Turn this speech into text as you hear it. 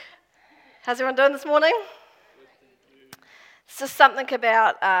How's everyone doing this morning? It's just something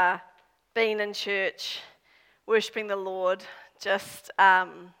about being in church, worshipping the Lord. Just I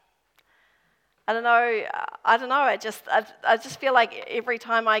don't know. I just feel like every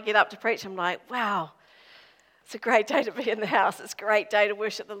time I get up to preach, I'm like, wow, it's a great day to be in the house. It's a great day to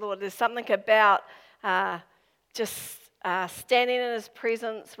worship the Lord. There's something about standing in His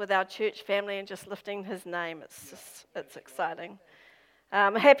presence with our church family and just lifting His name. It's exciting.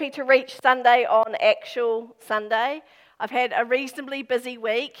 I'm happy to reach Sunday on actual Sunday. I've had a reasonably busy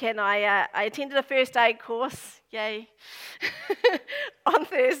week, and I attended a first aid course, yay, on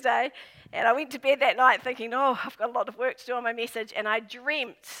Thursday. And I went to bed that night thinking, oh, I've got a lot of work to do on my message. And I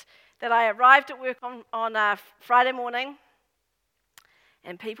dreamt that I arrived at work on Friday morning,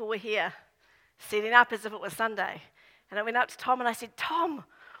 and people were here, setting up as if it was Sunday. And I went up to Tom and I said, Tom,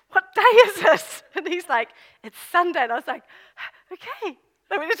 what day is it? And he's like, it's Sunday. And I was like, okay.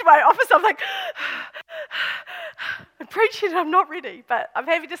 I went into my office, I'm like, I'm preaching and I'm not ready. But I'm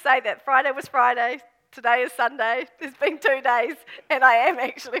happy to say that Friday was Friday, today is Sunday, there's been 2 days, and I am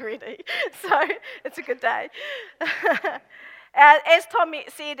actually ready. So it's a good day. As Tom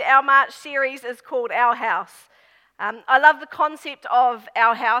said, our March series is called Our House. I love the concept of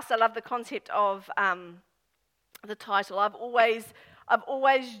our house. I love the concept of the title. I've always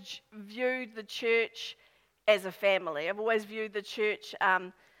viewed the church as a family. I've always viewed the church.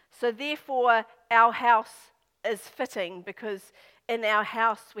 So therefore, our house is fitting because in our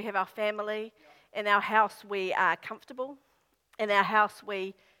house we have our family. In our house we are comfortable. In our house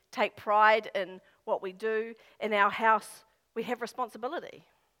we take pride in what we do. In our house we have responsibility.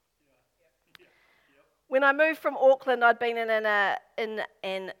 When I moved from Auckland, I'd been in an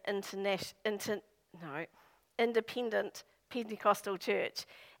independent Pentecostal church,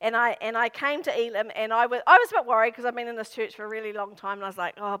 and I came to Elim, and I was a bit worried because I've been in this church for a really long time, and I was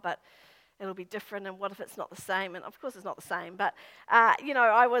like, oh, but it'll be different, and what if it's not the same? And of course, it's not the same. But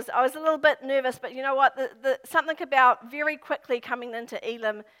I was a little bit nervous. But you know what? The something about very quickly coming into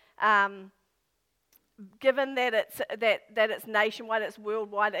Elim, given that it's nationwide, it's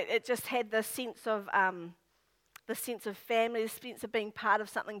worldwide, it just had this sense of family, the sense of being part of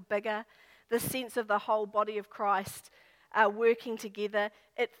something bigger, the sense of the whole body of Christ working together.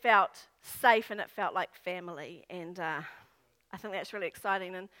 It felt safe and it felt like family, and I think that's really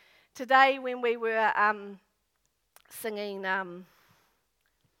exciting. And today, when we were singing a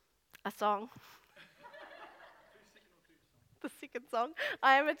song, the second song,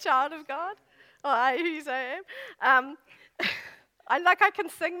 I Am a Child of God. Oh, whose I am. I can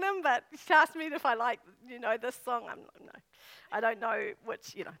sing them, but she asked me if I like, this song. I don't know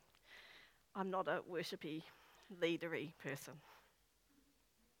which, I'm not a worshipy, leadery person.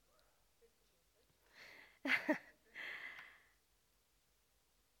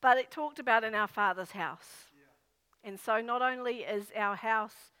 But it talked about in our Father's house. Yeah. And so not only is our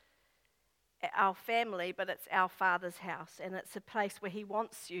house our family, but it's our Father's house. And it's a place where He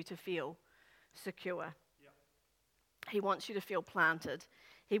wants you to feel secure. Yeah. He wants you to feel planted.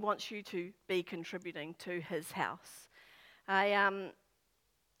 He wants you to be contributing to His house. I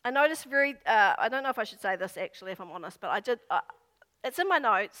noticed I don't know if I should say this actually, if I'm honest, but I did. It's in my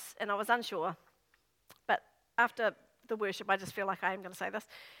notes, and I was unsure. But after the worship, I just feel like I am going to say this.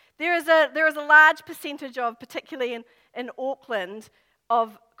 There is a large percentage of, particularly in Auckland,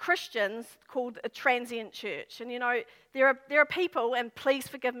 of Christians called a transient church. And there are people, and please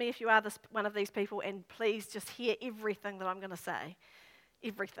forgive me if you are one of these people, and please just hear everything that I'm going to say.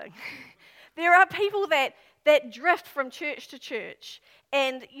 Everything. There are people that drift from church to church,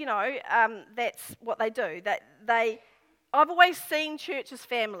 and that's what they do. I've always seen church as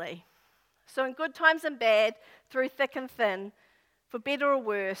family. So in good times and bad, through thick and thin, for better or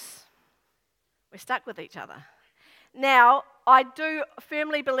worse, we're stuck with each other. Now, I do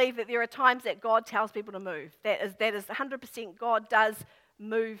firmly believe that there are times that God tells people to move. That is 100%. God does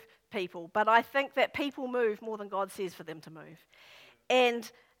move people, but I think that people move more than God says for them to move,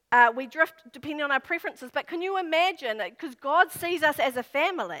 and we drift depending on our preferences. But can you imagine, because God sees us as a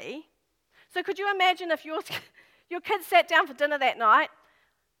family, so could you imagine if your kids sat down for dinner that night?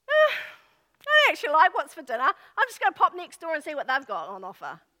 I don't actually like what's for dinner. I'm just going to pop next door and see what they've got on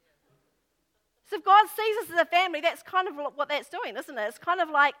offer. So if God sees us as a family, that's kind of what that's doing, isn't it? It's kind of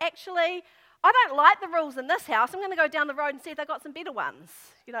like, actually, I don't like the rules in this house. I'm going to go down the road and see if they've got some better ones.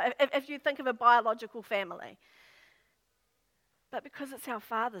 If you think of a biological family. But because it's our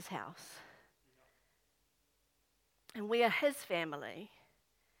Father's house, and we are His family,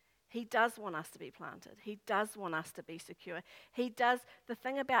 He does want us to be planted. He does want us to be secure. He does. The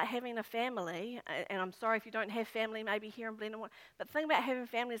thing about having a family, and I'm sorry if you don't have family maybe here in Blenheim, but the thing about having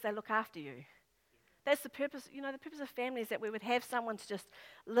family is they look after you. That's the purpose, the purpose of family is that we would have someone to just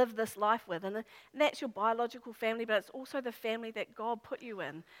live this life with. And that's your biological family, but it's also the family that God put you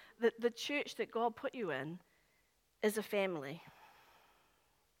in. The church that God put you in is a family.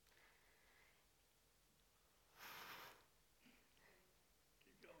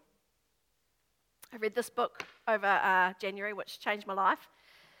 I read this book over January, which changed my life,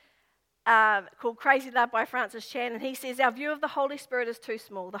 called Crazy Love by Francis Chan, and he says, our view of the Holy Spirit is too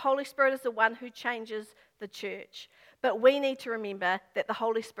small. The Holy Spirit is the one who changes the church, but we need to remember that the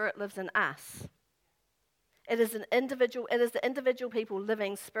Holy Spirit lives in us. It is the individual people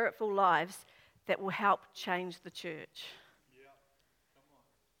living spirit-filled lives that will help change the church.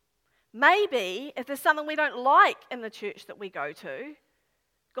 Maybe if there's something we don't like in the church that we go to,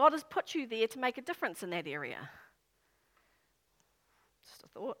 God has put you there to make a difference in that area. Just a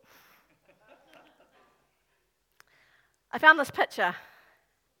thought. I found this picture,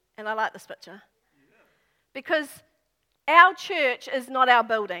 and I like this picture, because our church is not our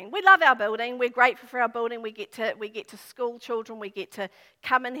building. We love our building. We're grateful for our building. We get to school children. We get to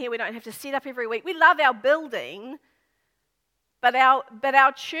come in here. We don't have to set up every week. We love our building. But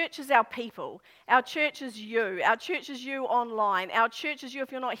our church is our people. Our church is you. Our church is you online. Our church is you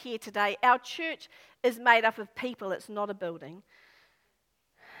if you're not here today. Our church is made up of people. It's not a building.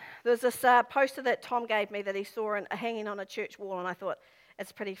 There's this poster that Tom gave me that he saw hanging on a church wall, and I thought,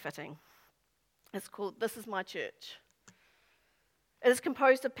 it's pretty fitting. It's called, "This is my church." It is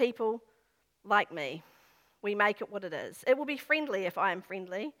composed of people like me. We make it what it is. It will be friendly if I am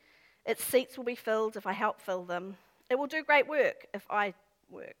friendly. Its seats will be filled if I help fill them. It will do great work if I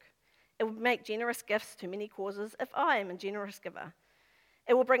work. It will make generous gifts to many causes if I am a generous giver.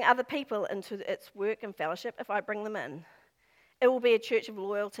 It will bring other people into its work and fellowship if I bring them in. It will be a church of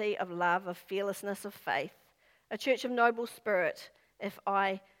loyalty, of love, of fearlessness, of faith. A church of noble spirit if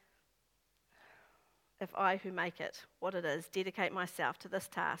I who make it what it is, dedicate myself to this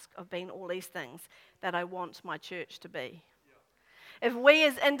task of being all these things that I want my church to be. If we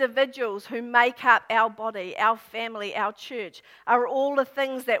as individuals who make up our body, our family, our church, are all the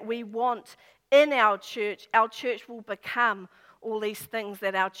things that we want in our church will become all these things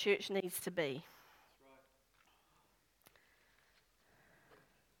that our church needs to be.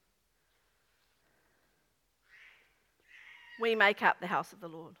 We make up the house of the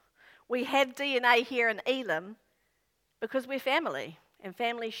Lord. We have DNA here in Elim because we're family, and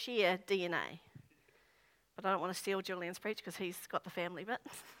families share DNA. But I don't want to steal Julian's preach because he's got the family bit.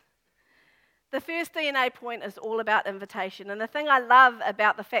 The first DNA point is all about invitation. And the thing I love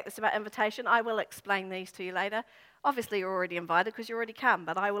about the fact it's about invitation, I will explain these to you later. Obviously, you're already invited because you already come,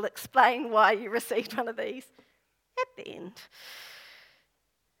 but I will explain why you received one of these at the end.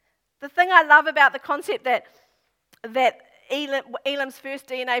 The thing I love about the concept that Elim's first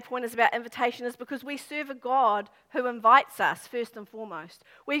DNA point is about invitation is because we serve a God who invites us first and foremost.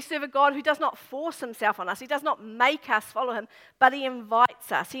 We serve a God who does not force himself on us. He does not make us follow him, but he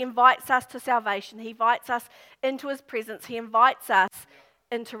invites us. He invites us to salvation. He invites us into his presence. He invites us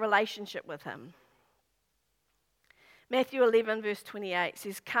into relationship with him. Matthew 11 verse 28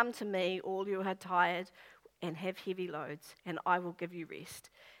 says, "Come to me, all you are tired and have heavy loads, and I will give you rest.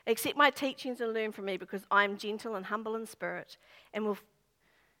 Accept my teachings and learn from me, because I am gentle and humble in spirit, and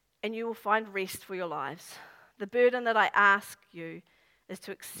you will find rest for your lives. The burden that I ask you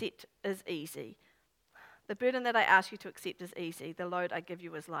to accept is easy. The burden that I ask you to accept is easy. The load I give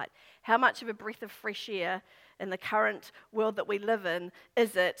you is light." How much of a breath of fresh air in the current world that we live in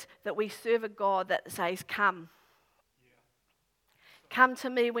is it that we serve a God that says, "Come. Come to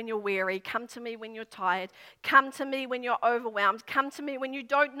me when you're weary. Come to me when you're tired. Come to me when you're overwhelmed. Come to me when you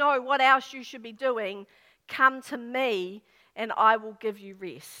don't know what else you should be doing. Come to me and I will give you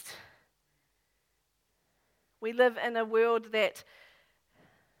rest." We live in a world that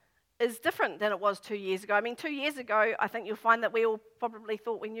is different than it was 2 years ago. I mean, 2 years ago, I think you'll find that we all probably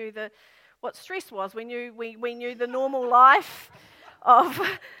thought we knew what stress was. We knew the normal life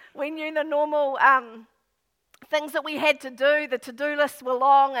we knew the normal things that we had to do. The to-do lists were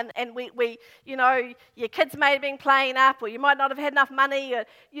long, and we your kids may have been playing up, or you might not have had enough money.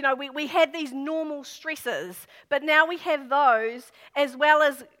 We had these normal stresses, but now we have those, as well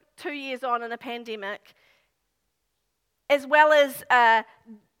as 2 years on in a pandemic, as well as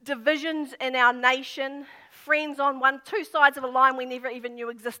divisions in our nation, friends on two sides of a line we never even knew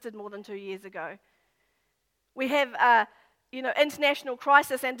existed more than 2 years ago. We have international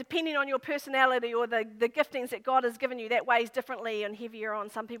crisis, and depending on your personality or the giftings that God has given you, that weighs differently and heavier on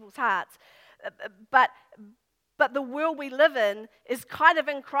some people's hearts. But the world we live in is kind of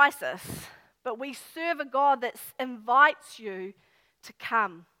in crisis. But we serve a God that invites you to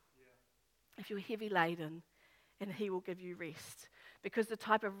come if you're heavy laden, and he will give you rest. Because the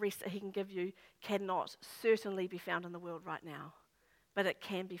type of rest that he can give you cannot certainly be found in the world right now, but it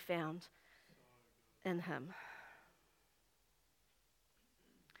can be found in him.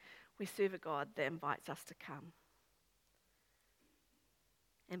 We serve a God that invites us to come.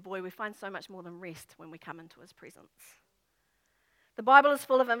 And boy, we find so much more than rest when we come into his presence. The Bible is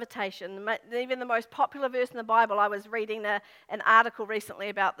full of invitation. Even the most popular verse in the Bible, I was reading an article recently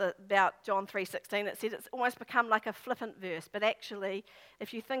about John 3:16. It said it's almost become like a flippant verse, but actually,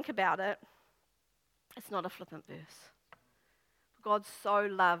 if you think about it, it's not a flippant verse. God so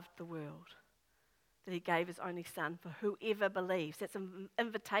loved the world that he gave his only son for whoever believes. That's an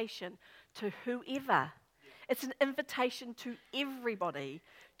invitation to whoever. It's an invitation to everybody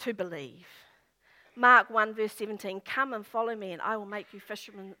to believe. Mark 1 verse 17, come and follow me and I will make you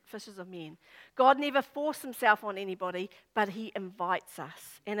fishers of men. God never forced himself on anybody, but he invites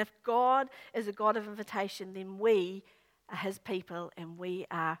us. And if God is a God of invitation, then we are his people and we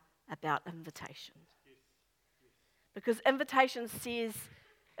are about invitation. Because invitation says,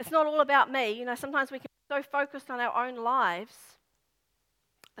 it's not all about me. Sometimes we can be so focused on our own lives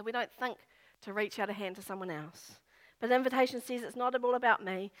that we don't think to reach out a hand to someone else. But invitation says it's not all about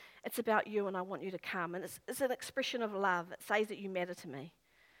me, it's about you and I want you to come. And it's an expression of love. It says that you matter to me.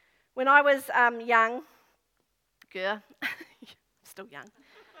 When I was young, still young.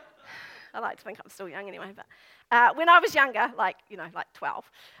 I like to think I'm still young anyway. But when I was younger, like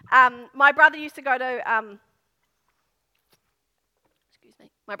 12, my brother used to go to,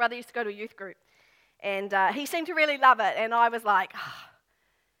 my brother used to go to a youth group. And he seemed to really love it. And I was like,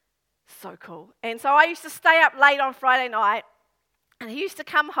 so cool. And so I used to stay up late on Friday night, and he used to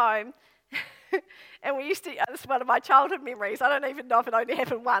come home, and we used to, this is one of my childhood memories. I don't even know if it only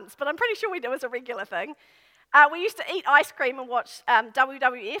happened once, but I'm pretty sure we do as a regular thing. We used to eat ice cream and watch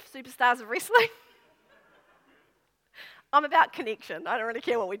WWF, Superstars of Wrestling. I'm about connection. I don't really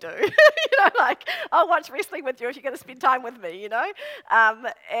care what we do. I'll watch wrestling with you if you're going to spend time with me,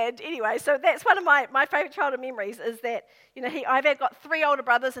 And anyway, so that's one of my favourite childhood memories is that, I've got 3 older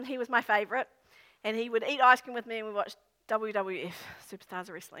brothers and he was my favourite. And he would eat ice cream with me and we watched WWF, Superstars of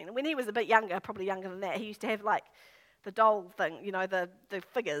Wrestling. And when he was a bit younger, probably younger than that, he used to have the doll thing, the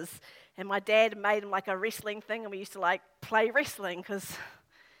figures. And my dad made him a wrestling thing and we used to play wrestling because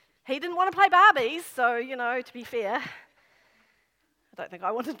he didn't want to play Barbies. So, to be fair, I don't think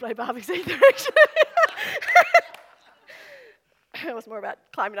I wanted to play Barbies either, actually. It was more about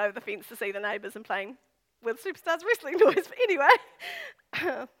climbing over the fence to see the neighbours and playing with Superstars wrestling toys. But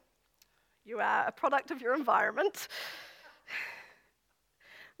anyway, you are a product of your environment.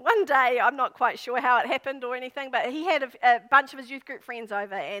 One day, I'm not quite sure how it happened or anything, but he had a bunch of his youth group friends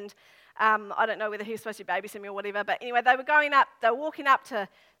over, and I don't know whether he was supposed to babysit me or whatever, but anyway, they were walking up to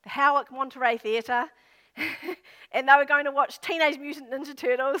the Howick Monterey Theatre, and they were going to watch Teenage Mutant Ninja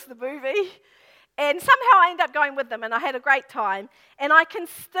Turtles, the movie. And somehow I ended up going with them, and I had a great time. And I can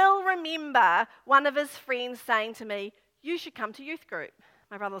still remember one of his friends saying to me, you should come to youth group.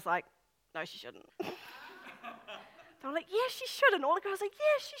 My brother was like, no, she shouldn't. They were like, yeah, she should. And all the girls were like,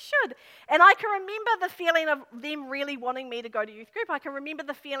 yeah, she should. And I can remember the feeling of them really wanting me to go to youth group. I can remember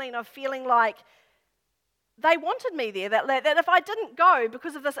the feeling of feeling like they wanted me there, that if I didn't go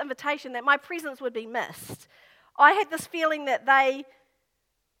because of this invitation, that my presence would be missed. I had this feeling that they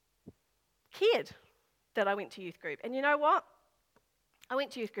cared that I went to youth group. And you know what? I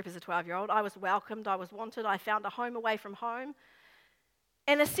went to youth group as a 12-year-old. I was welcomed. I was wanted. I found a home away from home.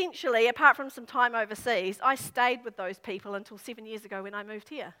 And essentially, apart from some time overseas, I stayed with those people until 7 years ago when I moved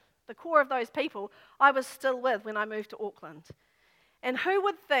here. The core of those people I was still with when I moved to Auckland. And who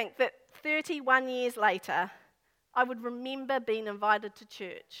would think that 31 years later, I would remember being invited to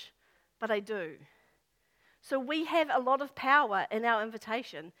church? But I do. So we have a lot of power in our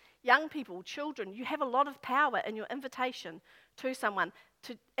invitation. Young people, children, you have a lot of power in your invitation to someone.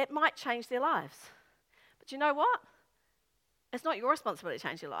 It might change their lives. But you know what? It's not your responsibility to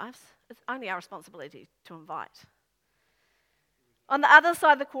change their lives. It's only our responsibility to invite. On the other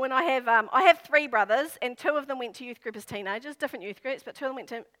side of the coin, I have 3 brothers, and 2 of them went to youth group as teenagers, different youth groups, but 2 of them went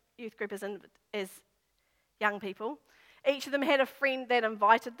to youth group as young people. Each of them had a friend that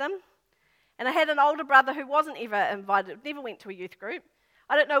invited them. And I had an older brother who wasn't ever invited, never went to a youth group.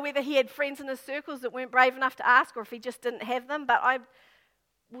 I don't know whether he had friends in his circles that weren't brave enough to ask or if he just didn't have them, but I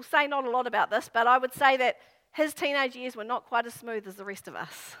will say not a lot about this, but I would say that his teenage years were not quite as smooth as the rest of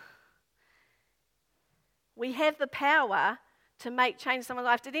us. We have the power to make change in someone's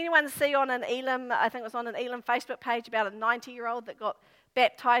life. Did anyone see on an Elam, I think it was on an Elam Facebook page, about a 90-year-old that got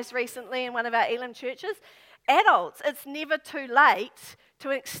baptized recently in one of our Elam churches? Adults, it's never too late to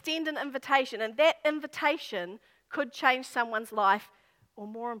extend an invitation, and that invitation could change someone's life, or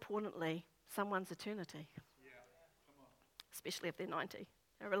more importantly, someone's eternity. Especially if they're 90.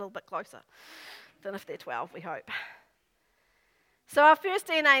 They're a little bit closer than if they're 12, we hope. So our first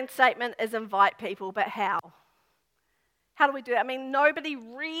DNA statement is invite people, but how? How do we do it? I mean, nobody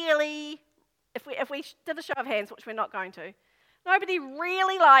really, if we did a show of hands, which we're not going to, nobody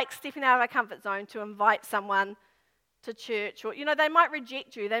really likes stepping out of our comfort zone to invite someone to church. Or, they might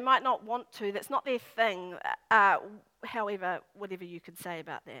reject you. They might not want to. That's not their thing. However, whatever you could say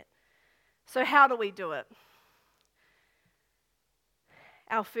about that. So how do we do it?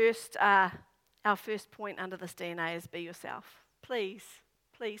 Our first point under this DNA is be yourself. Please,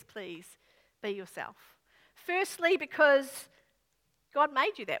 please, please be yourself. Firstly, because God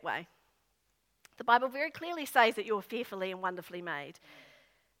made you that way. The Bible very clearly says that you're fearfully and wonderfully made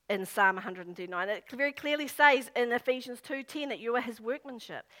in Psalm 139. It very clearly says in Ephesians 2:10 that you are his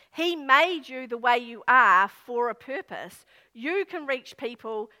workmanship. He made you the way you are for a purpose. You can reach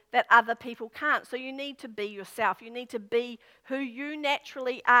people that other people can't. So you need to be yourself. You need to be who you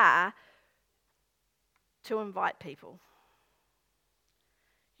naturally are to invite people.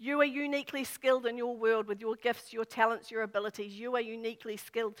 You are uniquely skilled in your world with your gifts, your talents, your abilities. You are uniquely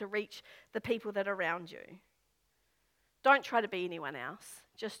skilled to reach the people that are around you. Don't try to be anyone else.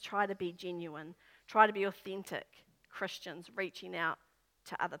 Just try to be genuine. Try to be authentic Christians reaching out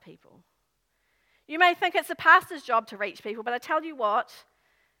to other people. You may think it's a pastor's job to reach people, but I tell you what,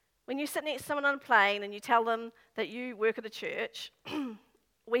 when you sit next to someone on a plane and you tell them that you work at a church,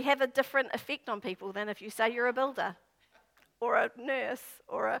 we have a different effect on people than if you say you're a builder or a nurse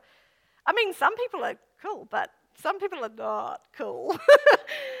some people are cool, but some people are not cool.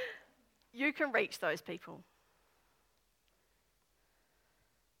 You can reach those people.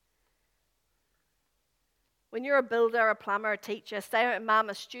 When you're a builder, a plumber, a teacher, a stay-at-home mum,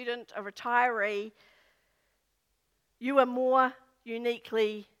 a student, a retiree, you are more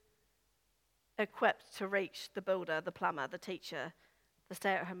uniquely equipped to reach the builder, the plumber, the teacher, the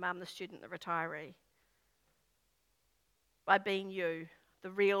stay-at-home mum, the student, the retiree. By being you, the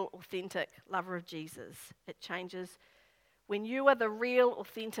real, authentic lover of Jesus. It changes. When you are the real,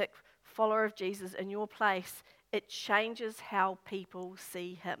 authentic follower of Jesus in your place, it changes how people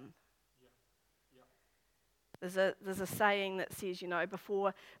see him. There's a saying that says,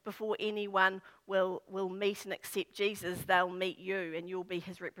 before anyone will meet and accept Jesus, they'll meet you and you'll be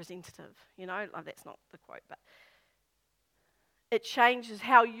his representative. That's not the quote, but it changes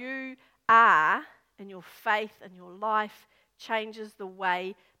how you are in your faith and your life, changes the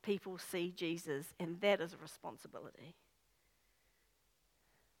way people see Jesus, and that is a responsibility.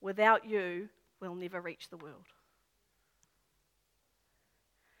 Without you, we'll never reach the world.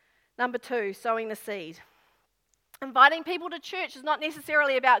 Number 2, sowing the seed. Inviting people to church is not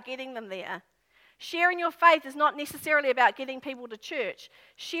necessarily about getting them there. Sharing your faith is not necessarily about getting people to church.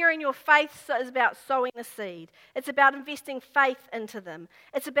 Sharing your faith is about sowing the seed. It's about investing faith into them.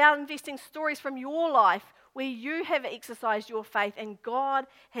 It's about investing stories from your life where you have exercised your faith and God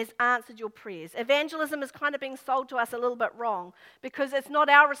has answered your prayers. Evangelism is kind of being sold to us a little bit wrong because it's not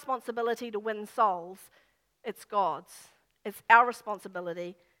our responsibility to win souls, it's God's. It's our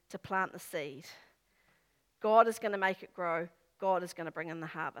responsibility to plant the seed. God is going to make it grow. God is going to bring in the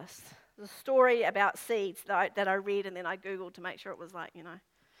harvest. There's a story about seeds that I read and then I Googled to make sure it was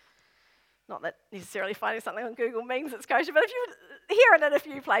not that necessarily finding something on Google means it's kosher, but if you hear it in a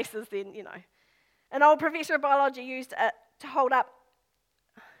few places, then, An old professor of biology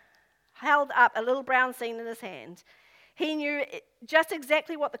held up a little brown seed in his hand. He knew just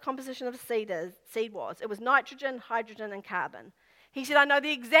exactly what the composition of a seed was. It was nitrogen, hydrogen, and carbon. He said, I know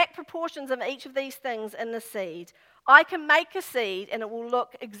the exact proportions of each of these things in the seed. I can make a seed and it will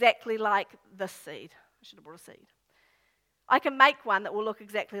look exactly like this seed. I should have brought a seed. I can make one that will look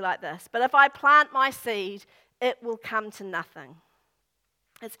exactly like this. But if I plant my seed, it will come to nothing.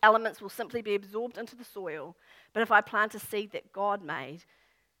 Its elements will simply be absorbed into the soil. But if I plant a seed that God made,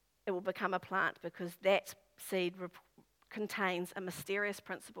 it will become a plant because that seed contains a mysterious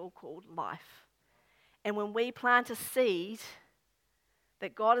principle called life. And when we plant a seed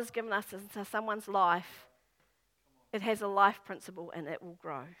that God has given us into someone's life, it has a life principle and it will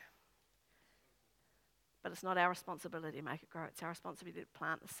grow. But it's not our responsibility to make it grow. It's our responsibility to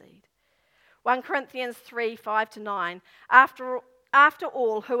plant the seed. 1 Corinthians 3:5-9. After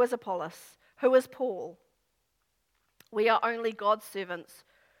all, who is Apollos? Who is Paul? We are only God's servants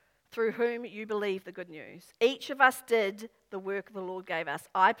through whom you believe the good news. Each of us did the work the Lord gave us.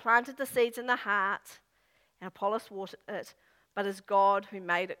 I planted the seeds in the heart, and Apollos watered it, but it's God who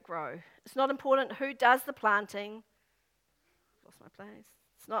made it grow. It's not important who does the planting. Lost my place.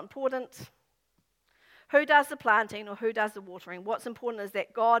 It's not important who does the planting or who does the watering. What's important is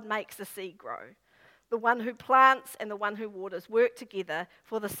that God makes the seed grow. The one who plants and the one who waters work together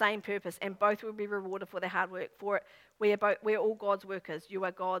for the same purpose, and both will be rewarded for their hard work. For it, we are all God's workers. You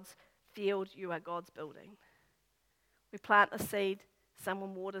are God's field. You are God's building. We plant the seed.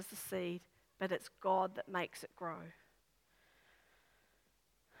 Someone waters the seed, but it's God that makes it grow.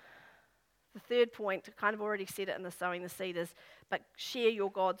 The third point, I kind of already said it in the sowing the seed, is but share your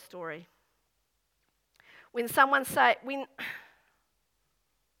God story. When someone says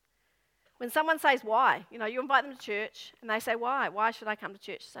why, you invite them to church and they say why? Why should I come to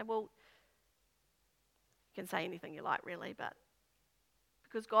church? You say, well, you can say anything you like really, but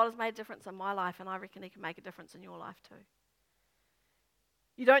because God has made a difference in my life and I reckon he can make a difference in your life too.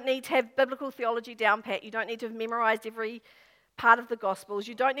 You don't need to have biblical theology down pat. You don't need to have memorized every part of the Gospels.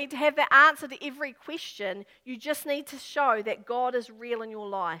 You don't need to have the answer to every question. You just need to show that God is real in your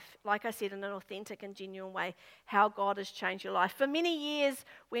life. Like I said, in an authentic and genuine way, how God has changed your life. For many years,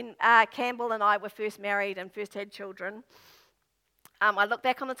 when Campbell and I were first married and first had children, I look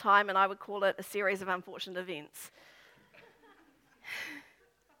back on the time and I would call it a series of unfortunate events.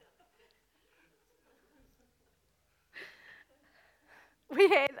 We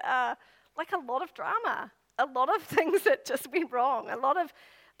had a lot of drama. A lot of things that just went wrong, a lot of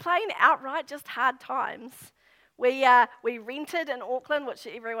plain outright just hard times. We rented in Auckland, which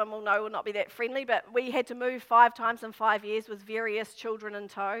everyone will know will not be that friendly, but we had to move 5 times in 5 years with various children in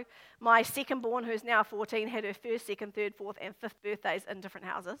tow. My second born, who's now 14, had her first, second, third, fourth, and fifth birthdays in different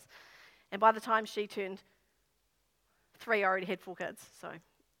houses. And by the time she turned 3, I already had 4 kids, so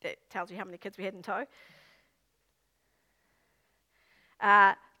that tells you how many kids we had in tow.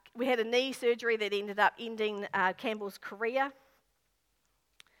 We had a knee surgery that ended up ending Campbell's career.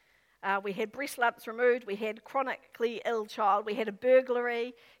 We had breast lumps removed. We had chronically ill child. We had a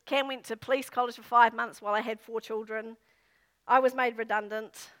burglary. Cam went to police college for 5 months while I had 4 children. I was made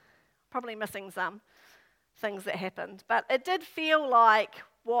redundant, probably missing some things that happened. But it did feel like,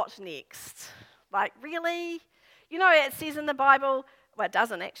 what next? Like, really? It says in the Bible, well, it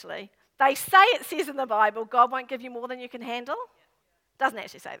doesn't actually. They say it says in the Bible, God won't give you more than you can handle. Doesn't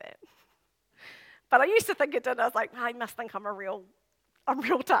actually say that. But I used to think it did. I was like, I must think I'm real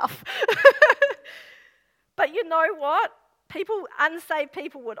tough. But you know what? Unsaved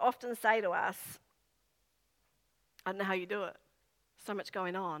people would often say to us, I don't know how you do it. So much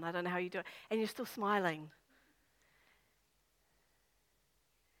going on. I don't know how you do it. And you're still smiling.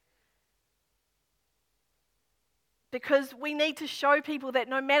 Because we need to show people that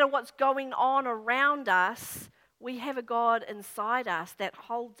no matter what's going on around us, we have a God inside us that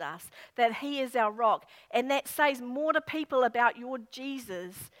holds us, that he is our rock. And that says more to people about your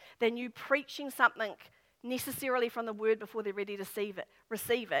Jesus than you preaching something necessarily from the word before they're ready to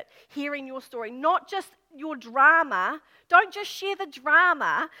receive it. Hearing your story, not just your drama. Don't just share the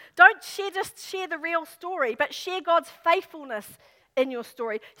drama. Don't just share the real story, but share God's faithfulness in your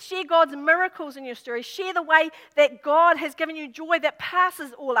story. Share God's miracles in your story. Share the way that God has given you joy that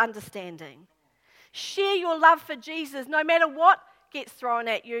passes all understanding. Share your love for Jesus. No matter what gets thrown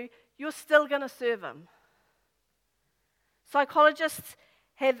at you, you're still going to serve him. Psychologists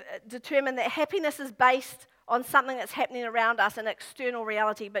have determined that happiness is based on something that's happening around us, an external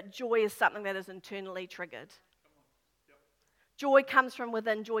reality, but joy is something that is internally triggered. Joy comes from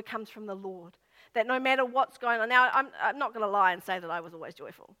within. Joy comes from the Lord. That no matter what's going on. Now, I'm not going to lie and say that I was always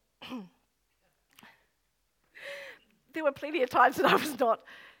joyful. There were plenty of times that I was not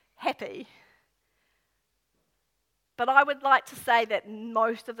happy. But I would like to say that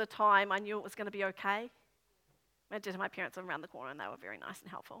most of the time I knew it was going to be okay. I did. My parents were around the corner and they were very nice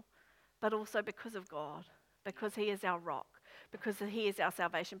and helpful. But also because of God, because he is our rock, because he is our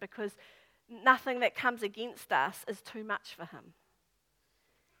salvation, because nothing that comes against us is too much for him.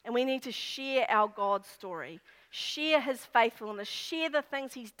 And we need to share our God story, share his faithfulness, share the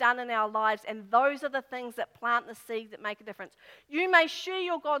things he's done in our lives, and those are the things that plant the seeds that make a difference. You may share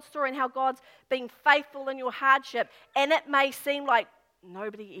your God story and how God's been faithful in your hardship, and it may seem like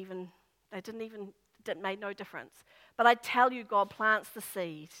it made no difference. But I tell you, God plants the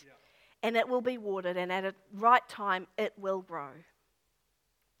seed, and it will be watered, and at a right time, it will grow.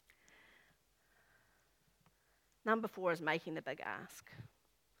 Number 4 is making the big ask.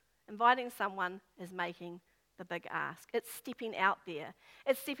 Inviting someone is making the big ask. It's stepping out there.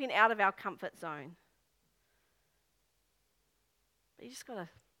 It's stepping out of our comfort zone. But you just got to,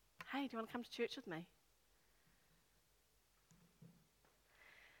 hey, do you want to come to church with me?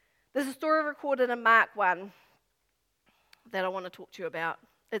 There's a story recorded in Mark 1 that I want to talk to you about.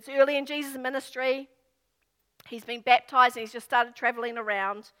 It's early in Jesus' ministry. He's been baptized and he's just started traveling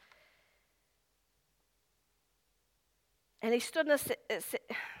around. And he stood in a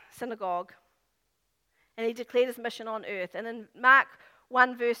synagogue and he declared his mission on earth. And in Mark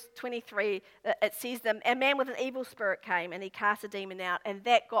 1 verse 23, it says that a man with an evil spirit came and he cast a demon out, and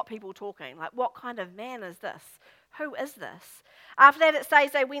that got people talking. Like, what kind of man is this? Who is this? After that, it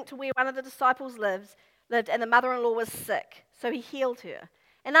says they went to where one of the disciples lived, and the mother-in-law was sick, so he healed her.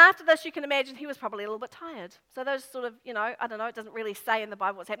 And after this, you can imagine he was probably a little bit tired. So those sort of, I don't know, it doesn't really say in the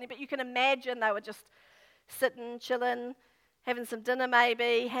Bible what's happening, but you can imagine they were just sitting, chilling, having some dinner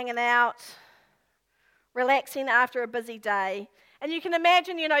maybe, hanging out, relaxing after a busy day. And you can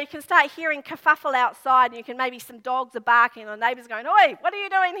imagine, you can start hearing kerfuffle outside, and you can maybe some dogs are barking, or neighbours going, "Oi, what are you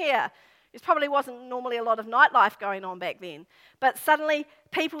doing here?" There probably wasn't normally a lot of nightlife going on back then. But suddenly,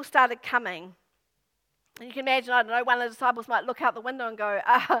 people started coming. And you can imagine, I don't know, one of the disciples might look out the window and go,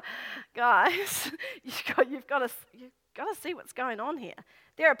 "Guys, you've got to see what's going on here.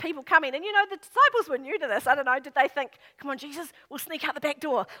 There are people coming." And the disciples were new to this. I don't know, did they think, "Come on, Jesus, we'll sneak out the back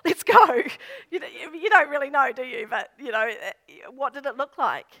door. Let's go." You don't really know, do you? But, what did it look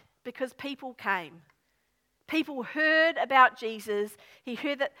like? Because people came. People heard about Jesus. They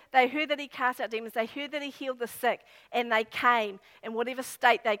heard that he cast out demons. They heard that he healed the sick. And they came in whatever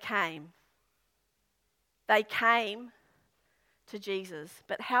state they came. They came to Jesus.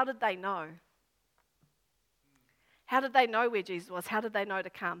 But how did they know? How did they know where Jesus was? How did they know to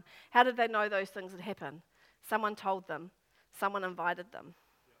come? How did they know those things would happen? Someone told them. Someone invited them.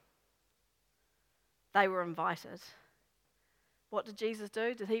 They were invited. What did Jesus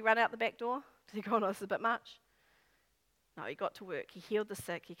do? Did he run out the back door? Did he go, "No, this is a bit much"? No, he got to work. He healed the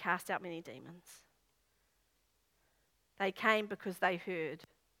sick. He cast out many demons. They came because they heard.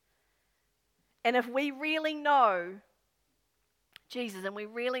 And if we really know Jesus and we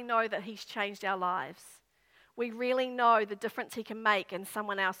really know that he's changed our lives, we really know the difference he can make in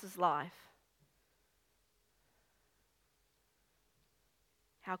someone else's life,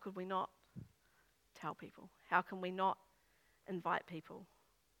 how could we not tell people? How can we not invite people?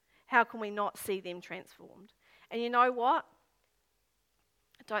 How can we not see them transformed? And you know what?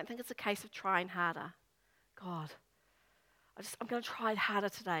 I don't think it's a case of trying harder. God, I'm going to try harder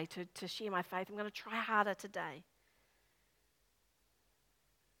today to share my faith. I'm going to try harder today.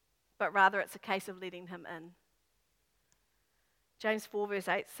 But rather it's a case of letting him in. James 4 verse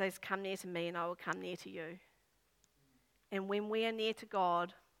 8 says, "Come near to me and I will come near to you." And when we are near to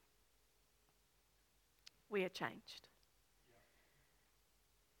God, we are changed.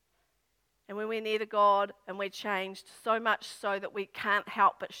 And when we're near to God and we're changed, so much so that we can't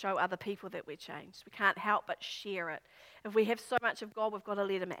help but show other people that we're changed. We can't help but share it. If we have so much of God, we've got to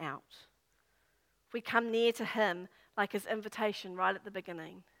let him out. If we come near to him, like his invitation right at the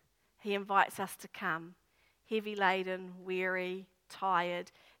beginning, he invites us to come, heavy laden, weary,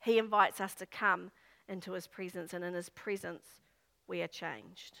 tired. He invites us to come into his presence, and in his presence, we are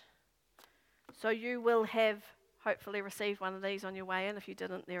changed. So you will have hopefully received one of these on your way in. If you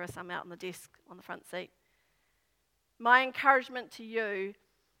didn't, there are some out on the desk on the front seat. My encouragement to you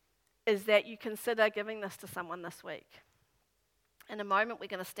is that you consider giving this to someone this week. In a moment, we're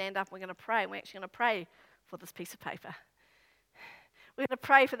going to stand up and we're going to pray, and we're actually going to pray for this piece of paper. We're going to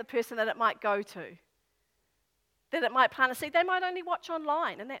pray for the person that it might go to, that it might plant a seed. They might only watch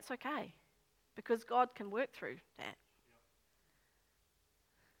online, and that's okay, because God can work through that.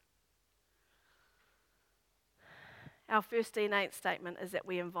 Our first DNA statement is that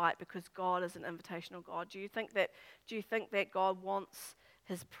we invite because God is an invitational God. Do you think that God wants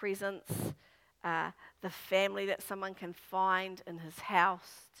his presence, the family that someone can find in his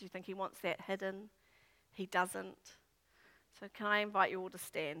house? Do you think he wants that hidden? He doesn't. So can I invite you all to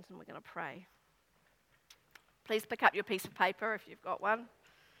stand, and we're going to pray. Please pick up your piece of paper if you've got one.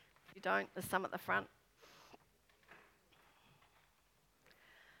 If you don't, there's some at the front.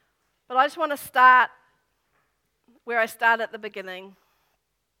 But I just want to start where I started at the beginning,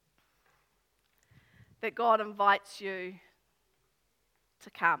 that God invites you to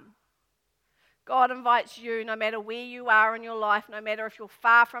come. God invites you, no matter where you are in your life, no matter if you're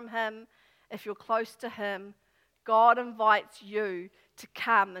far from him, if you're close to him, God invites you to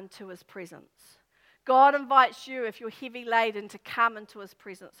come into his presence. God invites you, if you're heavy laden, to come into his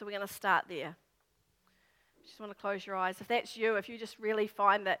presence. So we're going to start there. Just want to close your eyes. If that's you, if you just really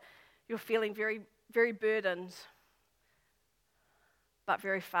find that you're feeling very, very burdened, but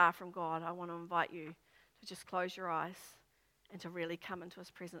very far from God, I want to invite you to just close your eyes and to really come into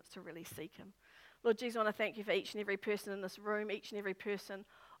his presence, to really seek him. Lord Jesus, I want to thank you for each and every person in this room, each and every person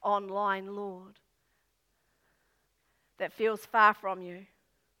online, Lord, that feels far from you,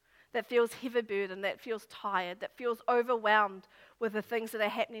 that feels heavy burdened, that feels tired, that feels overwhelmed with the things that are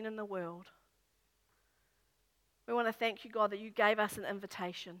happening in the world. We want to thank you, God, that you gave us an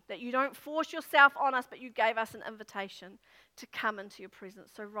invitation, that you don't force yourself on us, but you gave us an invitation to come into your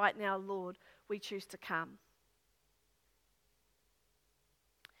presence. So right now, Lord, we choose to come.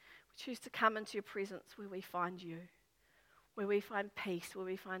 We choose to come into your presence where we find you, where we find peace, where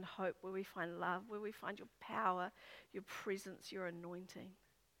we find hope, where we find love, where we find your power, your presence, your anointing,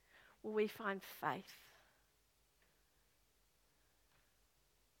 where we find faith.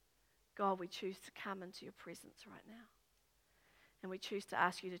 God, we choose to come into your presence right now. And we choose to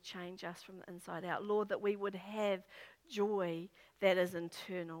ask you to change us from the inside out. Lord, that we would have joy that is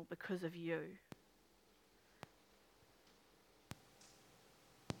internal because of you.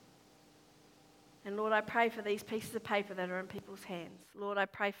 And Lord, I pray for these pieces of paper that are in people's hands. Lord, I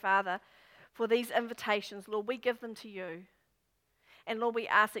pray, Father, for these invitations. Lord, we give them to you. And Lord, we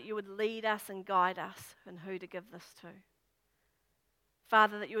ask that you would lead us and guide us in who to give this to.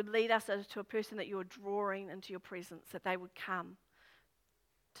 Father, that you would lead us to a person that you are drawing into your presence, that they would come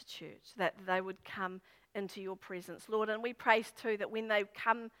to church, that they would come into your presence, Lord. And we pray too that when they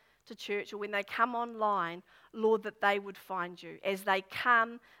come to church or when they come online, Lord, that they would find you. As they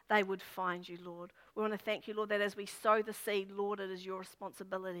come, they would find you, Lord. We want to thank you, Lord, that as we sow the seed, Lord, it is your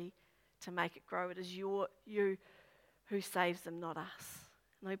responsibility to make it grow. It is you who saves them, not us.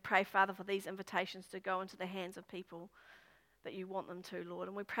 And we pray, Father, for these invitations to go into the hands of people that you want them to, Lord.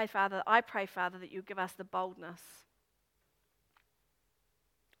 And we pray, Father, I pray, Father, that you give us the boldness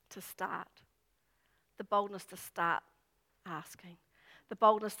to start. The boldness to start asking. The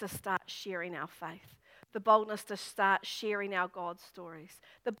boldness to start sharing our faith. The boldness to start sharing our God stories.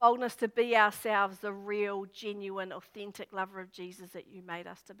 The boldness to be ourselves the real, genuine, authentic lover of Jesus that you made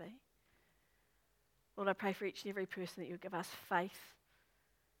us to be. Lord, I pray for each and every person that you give us faith.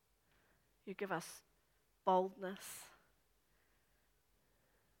 You give us boldness.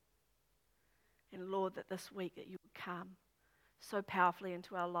 And Lord, that this week that you would come so powerfully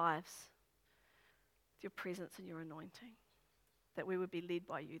into our lives with your presence and your anointing, that we would be led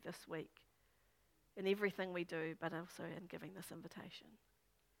by you this week in everything we do, but also in giving this invitation.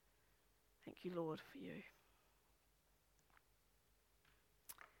 Thank you, Lord, for you.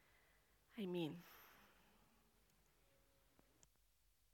 Amen.